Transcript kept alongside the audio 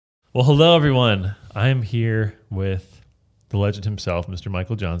Well, hello, everyone. I am here with the legend himself, Mr.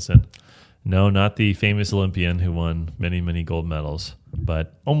 Michael Johnson. No, not the famous Olympian who won many, many gold medals,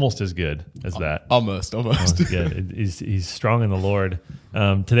 but almost as good as that. Almost. Good. He's strong in the Lord.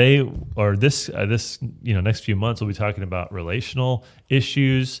 Today, or this next few months, we'll be talking about relational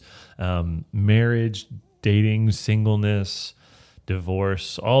issues, marriage, dating, singleness,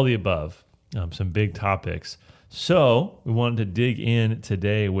 divorce, all the above. Some big topics. So we wanted to dig in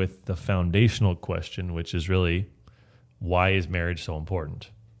today with the foundational question, which is really, why is marriage so important?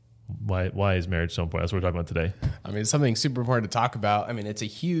 Why is marriage so important? That's what we're talking about today. I mean, it's something super important to talk about. I mean, it's a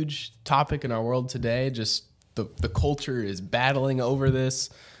huge topic in our world today. Just the culture is battling over this.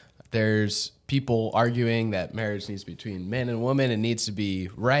 There's people arguing that marriage needs to be between man and woman. It needs to be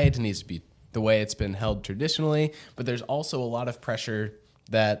right. It needs to be the way it's been held traditionally. But there's also a lot of pressure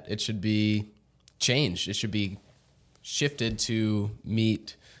that it should be changed. It should be shifted to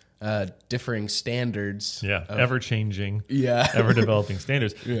meet differing standards. Yeah, ever-changing, Yeah. ever-developing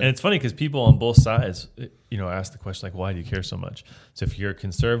standards. Yeah. And it's funny because people on both sides, ask the question, like, why do you care so much? So if you're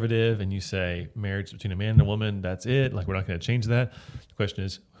conservative and you say marriage between a man and a woman, that's it, like we're not going to change that. The question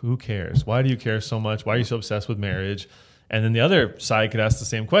is, who cares? Why do you care so much? Why are you so obsessed with marriage? And then the other side could ask the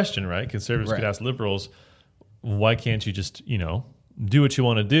same question, right? Conservatives could ask liberals, why can't you just, do what you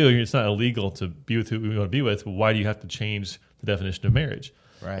want to do? It's not illegal to be with who you want to be with. Why do you have to change the definition of marriage?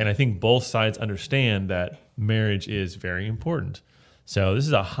 Right. And I think both sides understand that marriage is very important. So this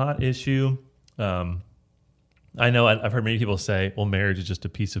is a hot issue. I know I've heard many people say, well, marriage is just a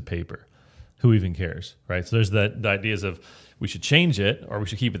piece of paper. Who even cares, right? So there's the ideas of we should change it or we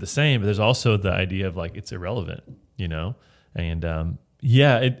should keep it the same, but there's also the idea of like it's irrelevant, And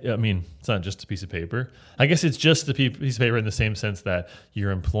it's not just a piece of paper. I guess it's just a piece of paper in the same sense that your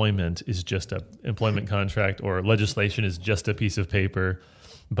employment is just an employment contract or legislation is just a piece of paper.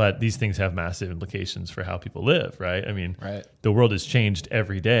 But these things have massive implications for how people live, right? I mean, The world is changed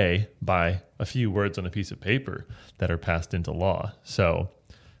every day by a few words on a piece of paper that are passed into law. So,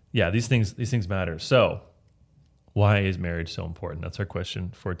 yeah, these things matter. So, why is marriage so important? That's our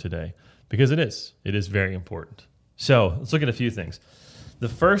question for today. Because it is very important. So, let's look at a few things. The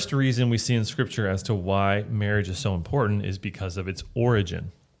first reason we see in Scripture as to why marriage is so important is because of its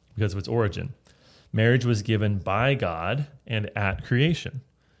origin. Marriage was given by God and at creation.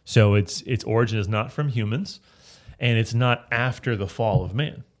 So its origin is not from humans, and it's not after the fall of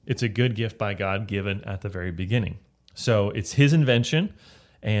man. It's a good gift by God given at the very beginning. So it's his invention,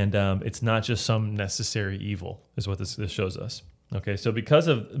 and it's not just some necessary evil, is what this shows us. Okay, so because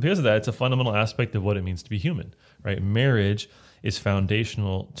of that, it's a fundamental aspect of what it means to be human, right? Marriage is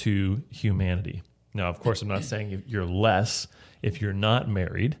foundational to humanity. Now, of course, I'm not saying you're less if you're not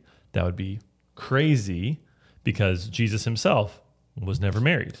married. That would be crazy because Jesus himself was never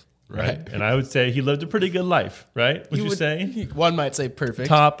married, right? And I would say he lived a pretty good life, right? Would you say? One might say perfect.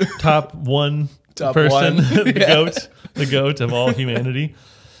 Top one Top person, one. the goat of all humanity.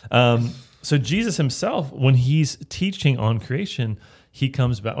 So Jesus himself, when he's teaching on creation, he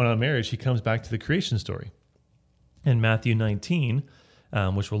comes back on marriage. He comes back to the creation story. In Matthew 19,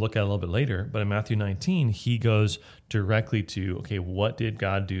 which we'll look at a little bit later, but in Matthew 19, he goes directly to, okay, what did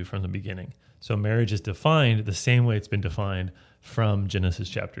God do from the beginning? So marriage is defined the same way it's been defined from Genesis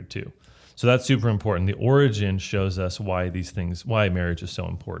chapter 2. So that's super important. The origin shows us why marriage is so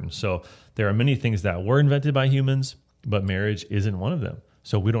important. So there are many things that were invented by humans, but marriage isn't one of them.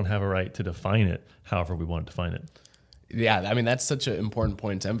 So we don't have a right to define it however we want to define it. Yeah, I mean, that's such an important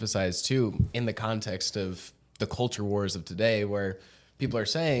point to emphasize, too, in the context of the culture wars of today, where people are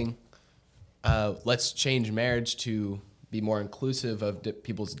saying, let's change marriage to be more inclusive of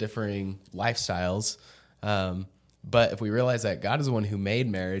people's differing lifestyles. But if we realize that God is the one who made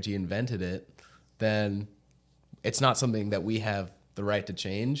marriage, he invented it, then it's not something that we have the right to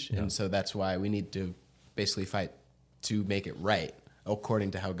change. Yeah. And so that's why we need to basically fight to make it right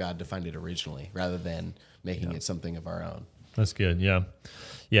according to how God defined it originally, rather than making it something of our own. That's good. Yeah.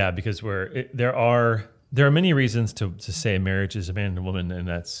 Yeah. Because there are many reasons to say marriage is a man and a woman, and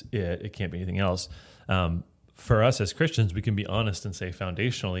that's it. It can't be anything else. For us as Christians, we can be honest and say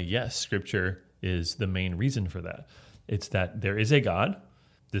foundationally, yes, Scripture is the main reason for that. It's that there is a God,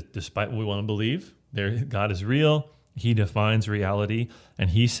 despite what we want to believe. God is real. He defines reality,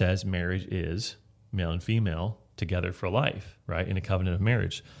 and he says marriage is male and female together for life, right, in a covenant of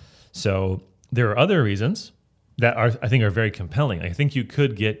marriage. So there are other reasons that I think are very compelling. I think you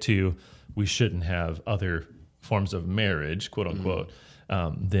could get to we shouldn't have other forms of marriage, quote unquote,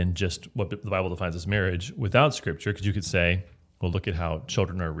 than just what the Bible defines as marriage without Scripture, because you could say, well, look at how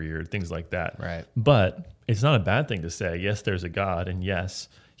children are reared, things like that. Right. But it's not a bad thing to say, yes, there's a God, and yes,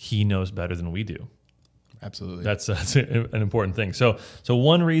 he knows better than we do. Absolutely. That's an important thing. So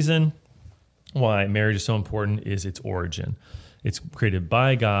one reason why marriage is so important is its origin. It's created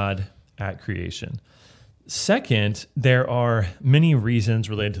by God at creation. Second, there are many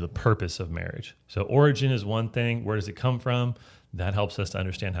reasons related to the purpose of marriage. So origin is one thing. Where does it come from? That helps us to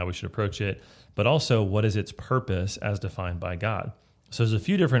understand how we should approach it. But also, what is its purpose as defined by God? So there's a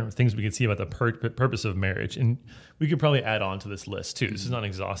few different things we can see about the purpose of marriage. And we could probably add on to this list too. This is not an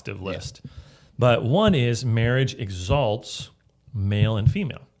exhaustive list. But one is marriage exalts male and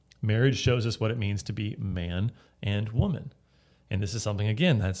female. Marriage shows us what it means to be man and woman. And this is something,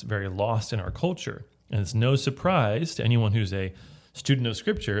 again, that's very lost in our culture. And it's no surprise to anyone who's a student of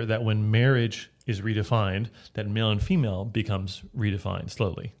Scripture that when marriage is redefined, that male and female becomes redefined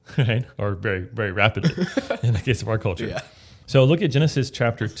slowly, right? Or very, very rapidly in the case of our culture. Yeah. So look at Genesis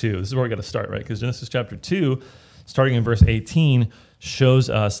chapter 2. This is where we got to start, right? Because Genesis chapter 2, starting in verse 18, shows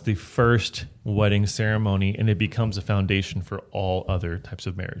us the first wedding ceremony, and it becomes a foundation for all other types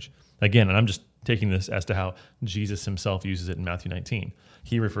of marriage. Again, and I'm just taking this as to how Jesus himself uses it in Matthew 19.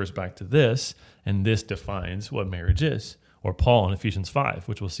 He refers back to this, and this defines what marriage is. Or Paul in Ephesians 5,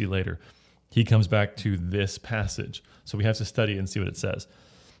 which we'll see later. He comes back to this passage. So we have to study and see what it says.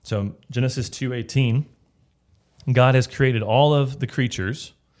 So Genesis 2:18, God has created all of the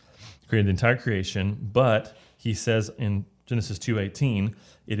creatures, created the entire creation, but he says in Genesis 2:18,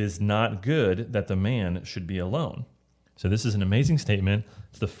 it is not good that the man should be alone. So this is an amazing statement.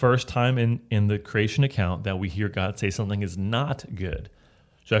 It's the first time in the creation account that we hear God say something is not good.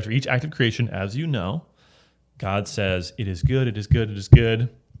 So after each act of creation, as you know, God says, it is good, it is good, it is good,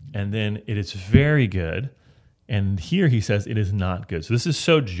 and then it is very good. And here he says it is not good. So this is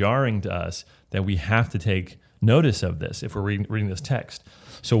so jarring to us that we have to take notice of this if we're reading this text.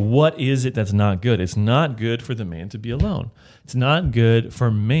 So what is it that's not good? It's not good for the man to be alone. It's not good for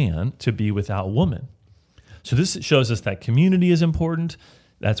man to be without woman. So this shows us that community is important.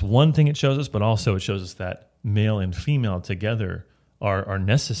 That's one thing it shows us, but also it shows us that male and female together are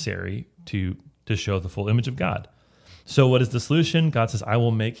necessary to show the full image of God. So what is the solution? God says, I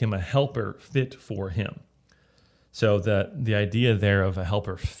will make him a helper fit for him. So the idea there of a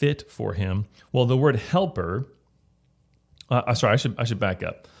helper fit for him, well, the word helper, I should back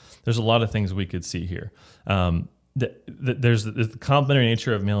up. There's a lot of things we could see here. There's the complementary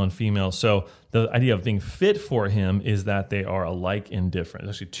nature of male and female. So the idea of being fit for him is that they are alike and different.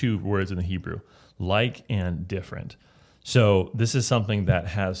 There's actually two words in the Hebrew, like and different. So this is something that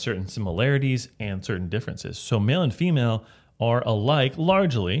has certain similarities and certain differences. So male and female are alike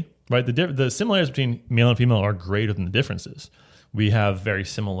largely, right? The similarities between male and female are greater than the differences. We have very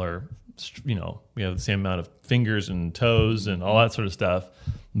similar, we have the same amount of fingers and toes and all that sort of stuff,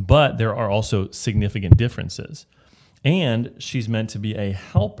 but there are also significant differences. And she's meant to be a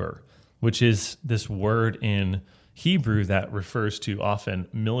helper, which is this word in Hebrew that refers to often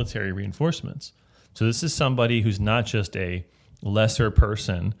military reinforcements. So this is somebody who's not just a lesser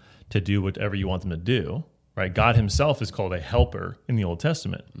person to do whatever you want them to do, right? God himself is called a helper in the Old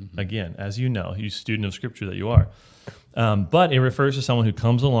Testament. Mm-hmm. Again, as you know, you student of Scripture that you are. But it refers to someone who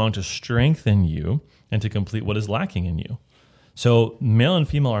comes along to strengthen you and to complete what is lacking in you. So male and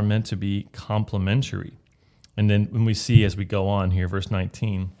female are meant to be complementary. And then when we see as we go on here, verse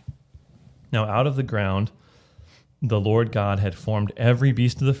 19, now out of the ground the Lord God had formed every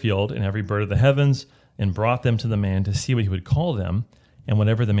beast of the field and every bird of the heavens and brought them to the man to see what he would call them. And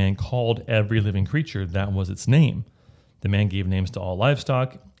whatever the man called every living creature, that was its name. The man gave names to all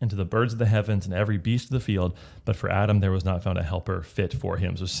livestock and to the birds of the heavens and every beast of the field. But for Adam there was not found a helper fit for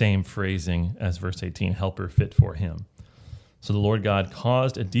him. So same phrasing as verse 18, helper fit for him. So the Lord God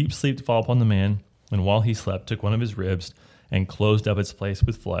caused a deep sleep to fall upon the man, and while he slept, took one of his ribs and closed up its place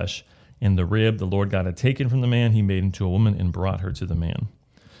with flesh. And the rib the Lord God had taken from the man, he made into a woman and brought her to the man.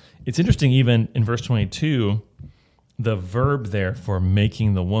 It's interesting, even in verse 22, the verb there for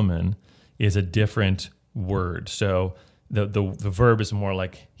making the woman is a different word. So the verb is more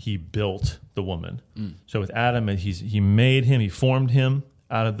like he built the woman. So with Adam, he made him, he formed him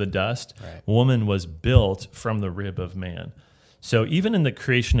out of the dust. Right. Woman was built from the rib of man. So even in the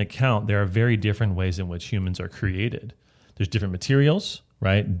creation account, there are very different ways in which humans are created. There's different materials,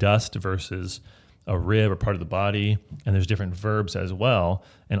 right? Dust versus a rib or part of the body, and there's different verbs as well.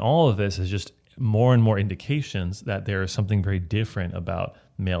 And all of this is just more and more indications that there is something very different about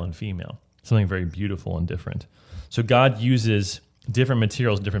male and female, something very beautiful and different. So God uses different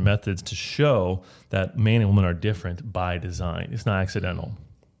materials, different methods to show that man and woman are different by design. It's not accidental.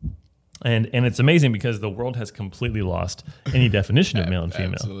 And it's amazing because the world has completely lost any definition of male and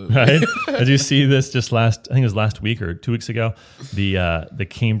female, Absolutely. right? Did you see this just I think it was last week or 2 weeks ago, the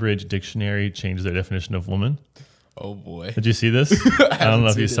Cambridge Dictionary changed their definition of woman. Oh boy. Did you see this? I don't know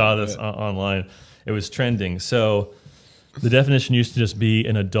if you saw this online. It was trending. So the definition used to just be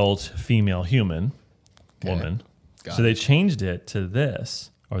an adult female human, woman. So they changed it to this,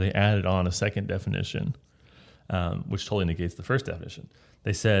 or they added on a second definition, which totally negates the first definition.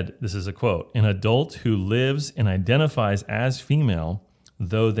 They said, this is a quote, an adult who lives and identifies as female,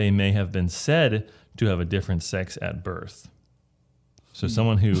 though they may have been said to have a different sex at birth. So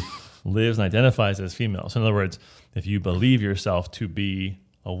someone who lives and identifies as female. So in other words, if you believe yourself to be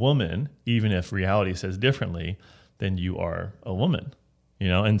a woman, even if reality says differently, then you are a woman,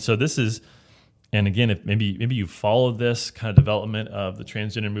 And so this is, and again, if maybe you followed this kind of development of the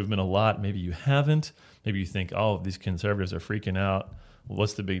transgender movement a lot, maybe you haven't. Maybe you think, oh, these conservatives are freaking out. Well,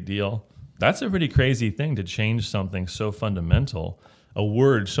 what's the big deal? That's a pretty crazy thing to change something so fundamental, a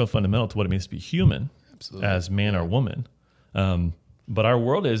word so fundamental to what it means to be human. Absolutely. As man or woman. But our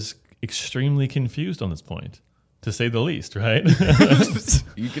world is extremely confused on this point, to say the least, right?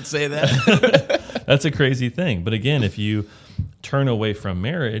 You could say that. That's a crazy thing. But again, if you turn away from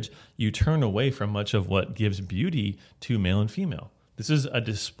marriage, you turn away from much of what gives beauty to male and female. This is a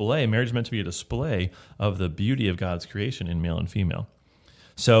display. Marriage is meant to be a display of the beauty of God's creation in male and female.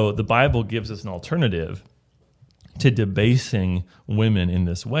 So the Bible gives us an alternative to debasing women in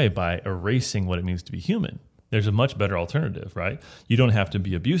this way by erasing what it means to be human. There's a much better alternative, right? You don't have to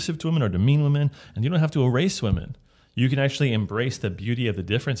be abusive to women or demean women, and you don't have to erase women. You can actually embrace the beauty of the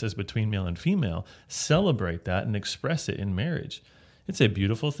differences between male and female, celebrate that, and express it in marriage. It's a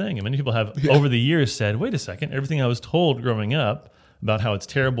beautiful thing. And many people have, over the years, said, wait a second, everything I was told growing up about how it's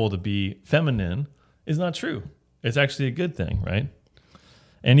terrible to be feminine is not true. It's actually a good thing, right?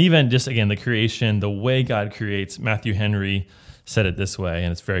 And even just, again, the creation, the way God creates, Matthew Henry said it this way,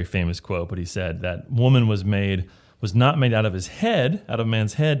 and it's a very famous quote, but he said that woman was not made out of his head, out of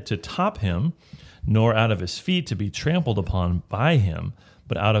man's head to top him, nor out of his feet to be trampled upon by him,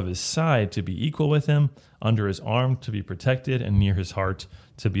 but out of his side to be equal with him, under his arm to be protected, and near his heart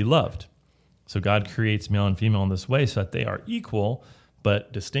to be loved. So God creates male and female in this way so that they are equal,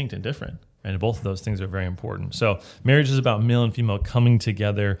 but distinct and different. And both of those things are very important. So marriage is about male and female coming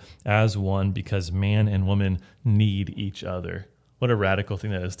together as one because man and woman need each other. What a radical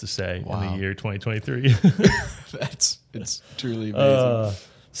thing that is to say in the year 2023. It's truly amazing.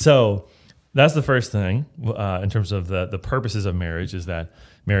 So that's the first thing in terms of the purposes of marriage, is that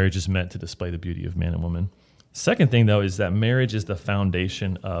marriage is meant to display the beauty of man and woman. Second thing, though, is that marriage is the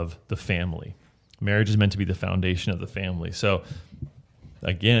foundation of the family. Marriage is meant to be the foundation of the family. So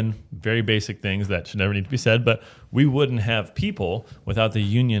again, very basic things that should never need to be said, but we wouldn't have people without the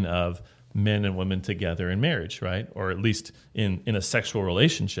union of men and women together in marriage, right? Or at least in a sexual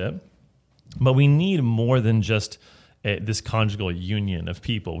relationship. But we need more than just this conjugal union of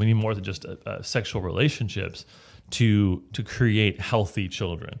people. We need more than just sexual relationships to create healthy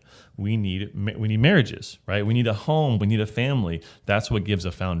children. We need marriages, right? We need a home. We need a family. That's what gives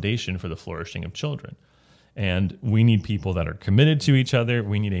a foundation for the flourishing of children. And we need people that are committed to each other.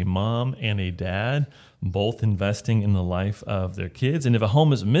 We need a mom and a dad both investing in the life of their kids. And if a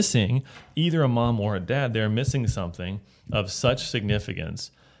home is missing, either a mom or a dad, they're missing something of such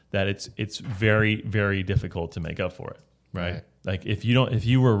significance that it's very, very difficult to make up for it, right? Like if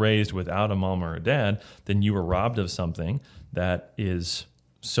you were raised without a mom or a dad, then you were robbed of something that is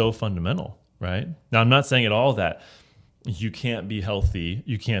so fundamental, right? Now, I'm not saying at all that you can't be healthy,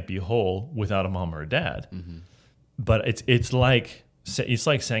 you can't be whole without a mom or a dad. Mm-hmm. But it's like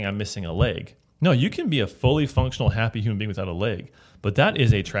saying I'm missing a leg. No, you can be a fully functional, happy human being without a leg, but that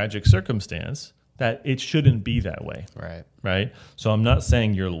is a tragic circumstance that it shouldn't be that way. Right? So I'm not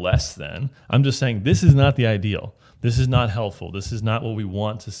saying you're less than. I'm just saying this is not the ideal. This is not helpful. This is not what we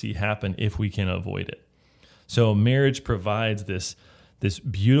want to see happen if we can avoid it. So marriage provides this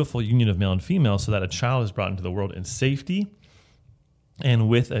beautiful union of male and female so that a child is brought into the world in safety and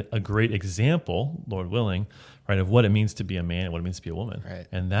with a great example, Lord willing, right, of what it means to be a man and what it means to be a woman. Right.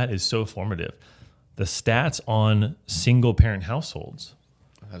 And that is so formative. The stats on single-parent households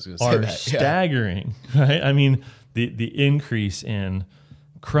are staggering, right? I mean, the increase in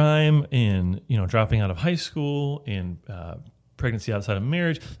crime, in dropping out of high school, in pregnancy outside of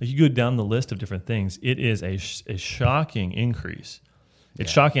marriage, like you go down the list of different things, it is a shocking increase.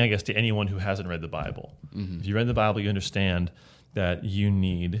 It's shocking, I guess, to anyone who hasn't read the Bible. Mm-hmm. If you read the Bible, you understand that you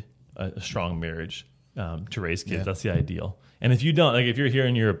need a strong marriage to raise kids. Yeah. That's the ideal. And if you don't, like if you're here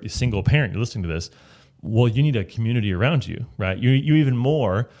and you're a single parent, you're listening to this, well, you need a community around you, right? You even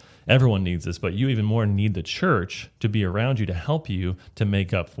more Everyone needs this, but you even more need the church to be around you to help you to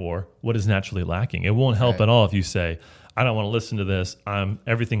make up for what is naturally lacking. It won't help at all if you say, I don't want to listen to this.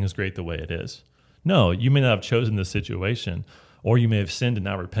 Everything is great the way it is. No, you may not have chosen this situation, or you may have sinned and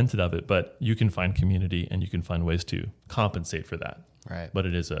now repented of it, but you can find community and you can find ways to compensate for that. Right. But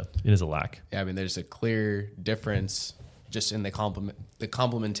it is a lack. Yeah, I mean, there's a clear difference just in the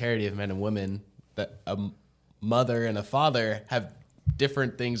complementarity of men and women, that a mother and a father have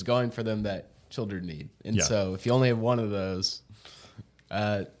different things going for them that children need. And so if you only have one of those,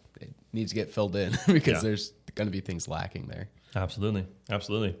 it needs to get filled in because there's going to be things lacking there. Absolutely.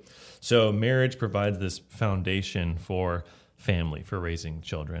 Absolutely. So marriage provides this foundation for family, for raising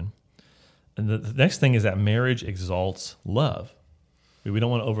children. And the next thing is that marriage exalts love. We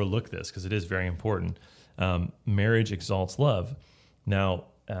don't want to overlook this because it is very important. Marriage exalts love. Now,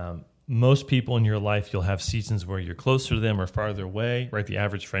 most people in your life, you'll have seasons where you're closer to them or farther away, right? The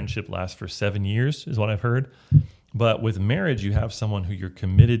average friendship lasts for 7 years is what I've heard. But with marriage, you have someone who you're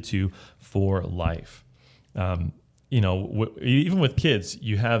committed to for life. Even with kids,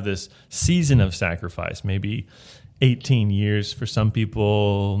 you have this season of sacrifice, maybe 18 years for some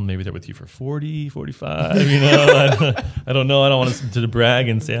people. Maybe they're with you for 40, 45, I don't know. I don't want to brag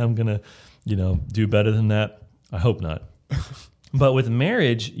and say I'm going to, do better than that. I hope not. But with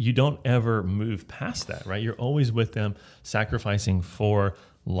marriage, you don't ever move past that, right? You're always with them, sacrificing for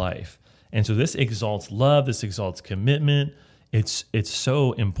life. And so this exalts love, this exalts commitment. It's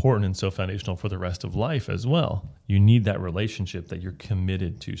so important and so foundational for the rest of life as well. You need that relationship that you're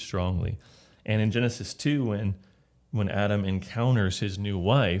committed to strongly. And in Genesis 2, when Adam encounters his new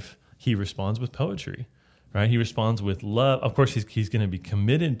wife, he responds with poetry, right? He responds with love. Of course, he's going to be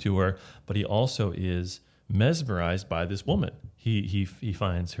committed to her, but he also is mesmerized by this woman. He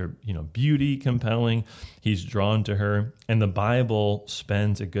finds her, beauty compelling. He's drawn to her, and the Bible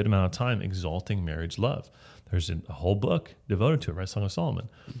spends a good amount of time exalting marriage love. There's a whole book devoted to it, right? Song of Solomon.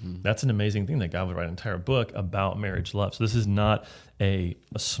 Mm-hmm. That's an amazing thing that God would write an entire book about marriage love. So this is not a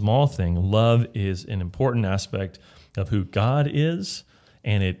small thing. Love is an important aspect of who God is,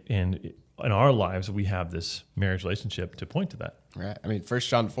 and in our lives we have this marriage relationship to point to that. Right. I mean, 1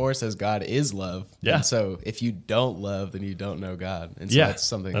 John 4 says God is love. Yeah. And so if you don't love, then you don't know God. And so that's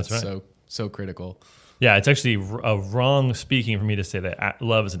something that's right. so critical. Yeah, it's actually a wrong speaking for me to say that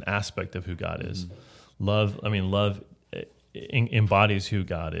love is an aspect of who God is. Mm-hmm. Love embodies who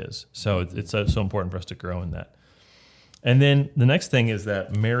God is. So it's so important for us to grow in that. And then the next thing is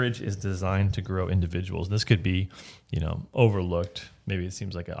that marriage is designed to grow individuals. This could be, overlooked. Maybe it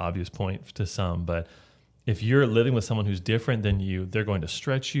seems like an obvious point to some, but if you're living with someone who's different than you, they're going to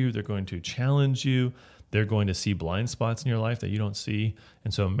stretch you, they're going to challenge you, they're going to see blind spots in your life that you don't see.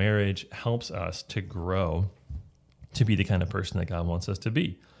 And so marriage helps us to grow to be the kind of person that God wants us to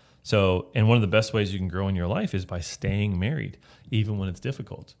be. So, and one of the best ways you can grow in your life is by staying married, even when it's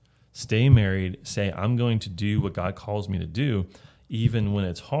difficult. Stay married, say, I'm going to do what God calls me to do, even when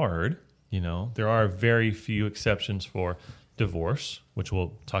it's hard. There are very few exceptions for divorce, which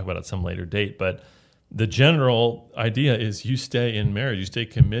we'll talk about at some later date. But the general idea is you stay in marriage, you stay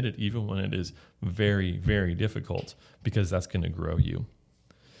committed, even when it is very, very difficult, because that's going to grow you.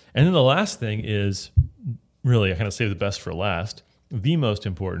 And then the last thing is, really, I kind of save the best for last, the most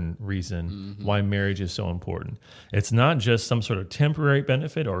important reason why marriage is so important. It's not just some sort of temporary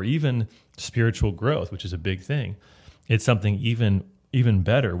benefit or even spiritual growth, which is a big thing. It's something even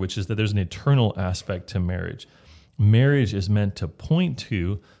better, which is that there's an eternal aspect to marriage. Marriage is meant to point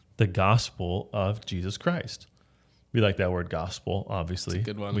to the gospel of Jesus Christ. We like that word gospel, obviously. It's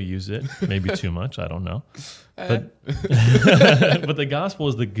a good one. We use it, maybe too much, I don't know. But the gospel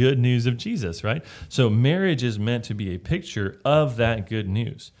is the good news of Jesus, right? So marriage is meant to be a picture of that good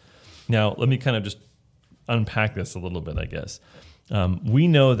news. Now, let me kind of just unpack this a little bit, I guess. We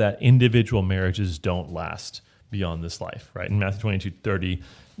know that individual marriages don't last beyond this life, right? In Matthew 22:30,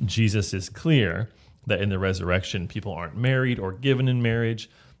 Jesus is clear that in the resurrection, people aren't married or given in marriage,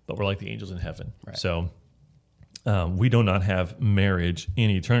 but we're like the angels in heaven. Right. So we do not have marriage in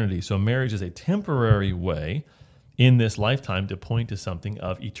eternity. So marriage is a temporary way in this lifetime to point to something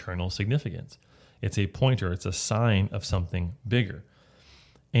of eternal significance. It's a pointer. It's a sign of something bigger.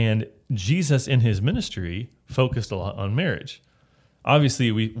 And Jesus in his ministry focused a lot on marriage.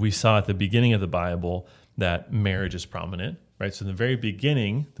 Obviously, we saw at the beginning of the Bible that marriage is prominent, right? So in the very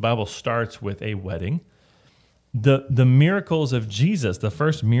beginning, the Bible starts with a wedding. The miracles of Jesus, the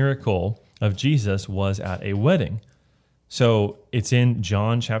first miracle of Jesus was at a wedding. So it's in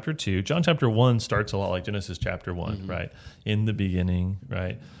John chapter 2. John chapter 1 starts a lot like Genesis chapter 1, right? In the beginning,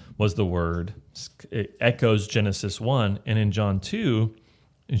 right, was the Word. It echoes Genesis 1. And in John 2,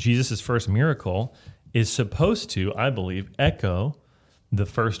 Jesus' first miracle is supposed to, I believe, echo the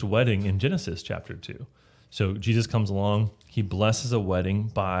first wedding in Genesis chapter 2. So Jesus comes along, he blesses a wedding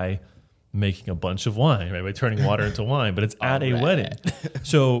by making a bunch of wine, right? By turning water into wine, but it's at a wedding.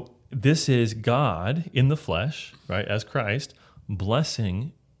 So this is God in the flesh, right, as Christ,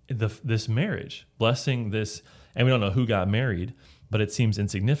 blessing this marriage, blessing this, and we don't know who got married, but it seems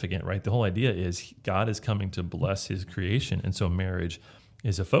insignificant, right? The whole idea is God is coming to bless his creation, and so marriage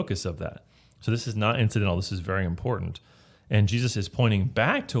is a focus of that. So this is not incidental. This is very important. And Jesus is pointing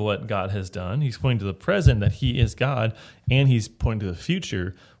back to what God has done. He's pointing to the present, that he is God, and he's pointing to the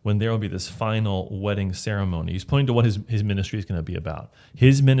future when there will be this final wedding ceremony. He's pointing to what his ministry is going to be about.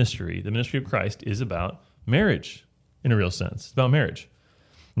 His ministry, the ministry of Christ, is about marriage in a real sense. It's about marriage.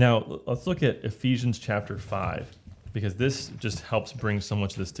 Now, let's look at Ephesians chapter 5, because this just helps bring so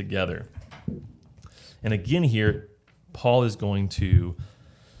much of this together. And again here, Paul is going to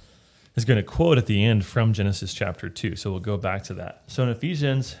quote at the end from Genesis chapter 2. So we'll go back to that. So in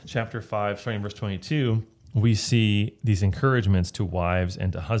Ephesians chapter 5, starting in verse 22, we see these encouragements to wives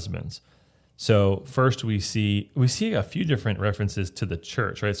and to husbands. So first we see a few different references to the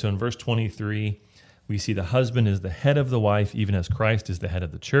church, right? So in verse 23, we see the husband is the head of the wife, even as Christ is the head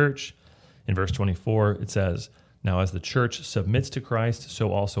of the church. In verse 24, it says, now as the church submits to Christ,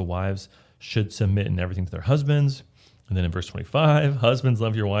 so also wives should submit in everything to their husbands. And then in verse 25, husbands,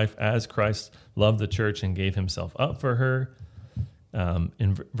 love your wife as Christ loved the church and gave himself up for her.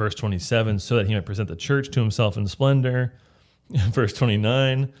 In verse 27, so that he might present the church to himself in splendor. Verse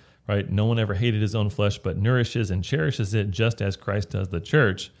 29, right? No one ever hated his own flesh, but nourishes and cherishes it just as Christ does the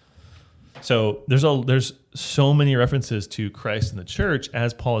church. So there's so many references to Christ and the church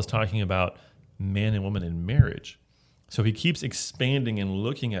as Paul is talking about man and woman in marriage. So he keeps expanding and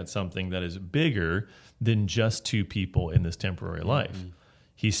looking at something that is bigger than just two people in this temporary life. Mm-hmm.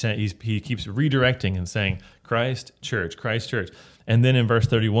 He keeps redirecting and saying, Christ, church, Christ, church. And then in verse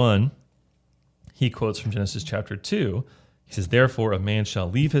 31, he quotes from Genesis chapter 2. He says, therefore a man shall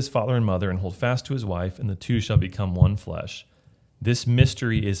leave his father and mother and hold fast to his wife, and the two shall become one flesh. This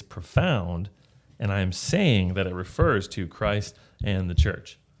mystery is profound, and I am saying that it refers to Christ and the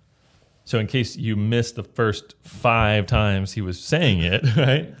church. So in case you missed the first 5 times he was saying it,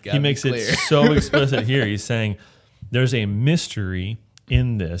 right? He makes it so explicit here. He's saying there's a mystery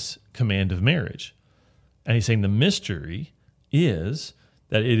in this command of marriage. And he's saying the mystery is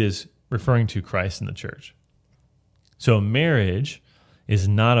that it is referring to Christ and the church. So marriage is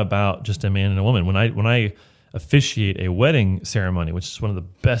not about just a man and a woman. When I officiate a wedding ceremony, which is one of the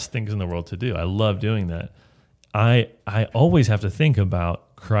best things in the world to do, I love doing that, I always have to think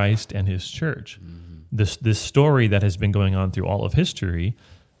about Christ and his church. Mm-hmm. This story that has been going on through all of history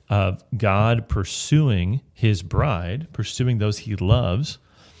of God pursuing his bride, pursuing those he loves,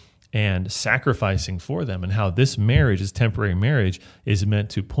 and sacrificing for them, and how this marriage, this temporary marriage, is meant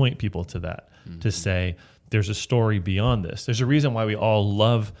to point people to that, to say there's a story beyond this. There's a reason why we all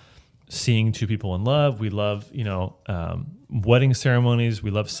love seeing two people in love. We love, wedding ceremonies.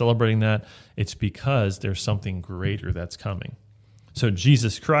 We love celebrating that. It's because there's something greater that's coming. So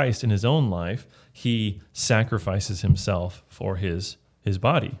Jesus Christ in his own life, he sacrifices himself for his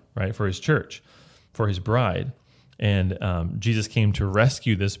body, right? For his church, for his bride. And Jesus came to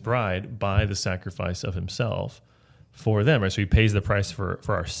rescue this bride by the sacrifice of himself for them, right? So he pays the price for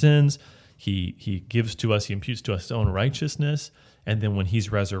our sins. He gives to us, he imputes to us his own righteousness. And then when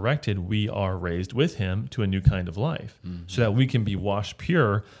he's resurrected, we are raised with him to a new kind of life, so that we can be washed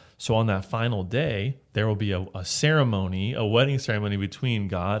pure. So on that final day, there will be a ceremony, a wedding ceremony between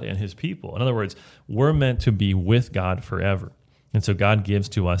God and his people. In other words, we're meant to be with God forever. And so God gives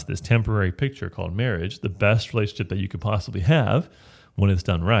to us this temporary picture called marriage, the best relationship that you could possibly have when it's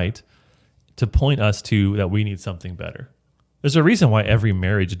done right, to point us to that we need something better. There's a reason why every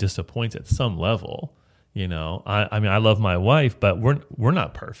marriage disappoints at some level. I mean, I love my wife, but we're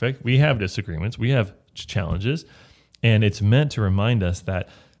not perfect. We have disagreements. We have challenges. And it's meant to remind us that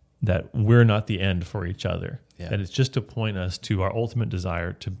we're not the end for each other. Yeah. That it's just to point us to our ultimate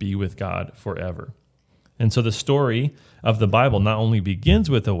desire to be with God forever. And so the story of the Bible not only begins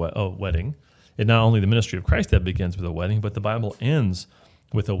with a wedding, it's not only the ministry of Christ that begins with a wedding, but the Bible ends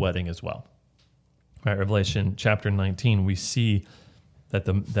with a wedding as well. Right, Revelation chapter 19, we see that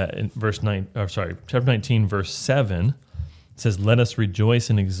in chapter 19, verse 7, it says, "Let us rejoice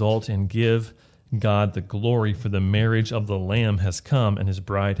and exult and give God the glory, for the marriage of the Lamb has come, and his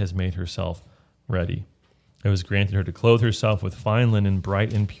bride has made herself ready. It was granted her to clothe herself with fine linen,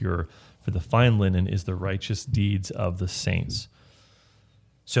 bright and pure, for the fine linen is the righteous deeds of the saints."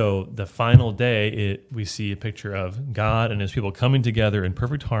 So the final day, we see a picture of God and his people coming together in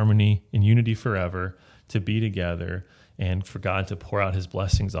perfect harmony, in unity forever, to be together and for God to pour out his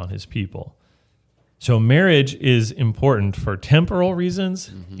blessings on his people. So marriage is important for temporal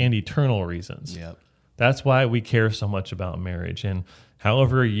reasons and eternal reasons. Yep. That's why we care so much about marriage. And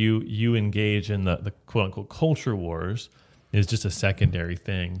however you engage in the quote-unquote culture wars is just a secondary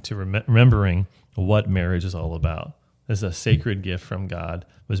thing to remembering what marriage is all about. This is a sacred gift from God.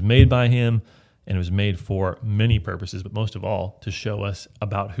 It was made by him, and it was made for many purposes, but most of all, to show us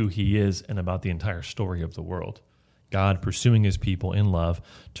about who he is and about the entire story of the world. God pursuing his people in love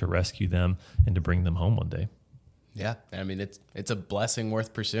to rescue them and to bring them home one day. Yeah, I mean, it's a blessing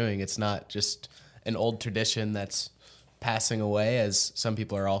worth pursuing. It's not just an old tradition that's passing away, as some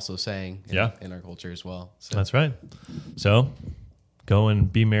people are also saying in our culture as well. So. That's right. So go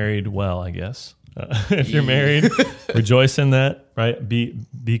and be married well, I guess. If you're married, rejoice in that, right?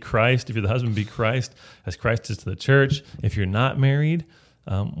 Be Christ. If you're the husband, be Christ as Christ is to the church. If you're not married,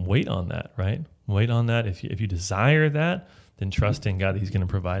 wait on that, right? Wait on that. If you desire that, then trust in God that he's going to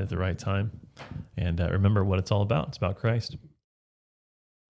provide at the right time. And remember what it's all about. It's about Christ.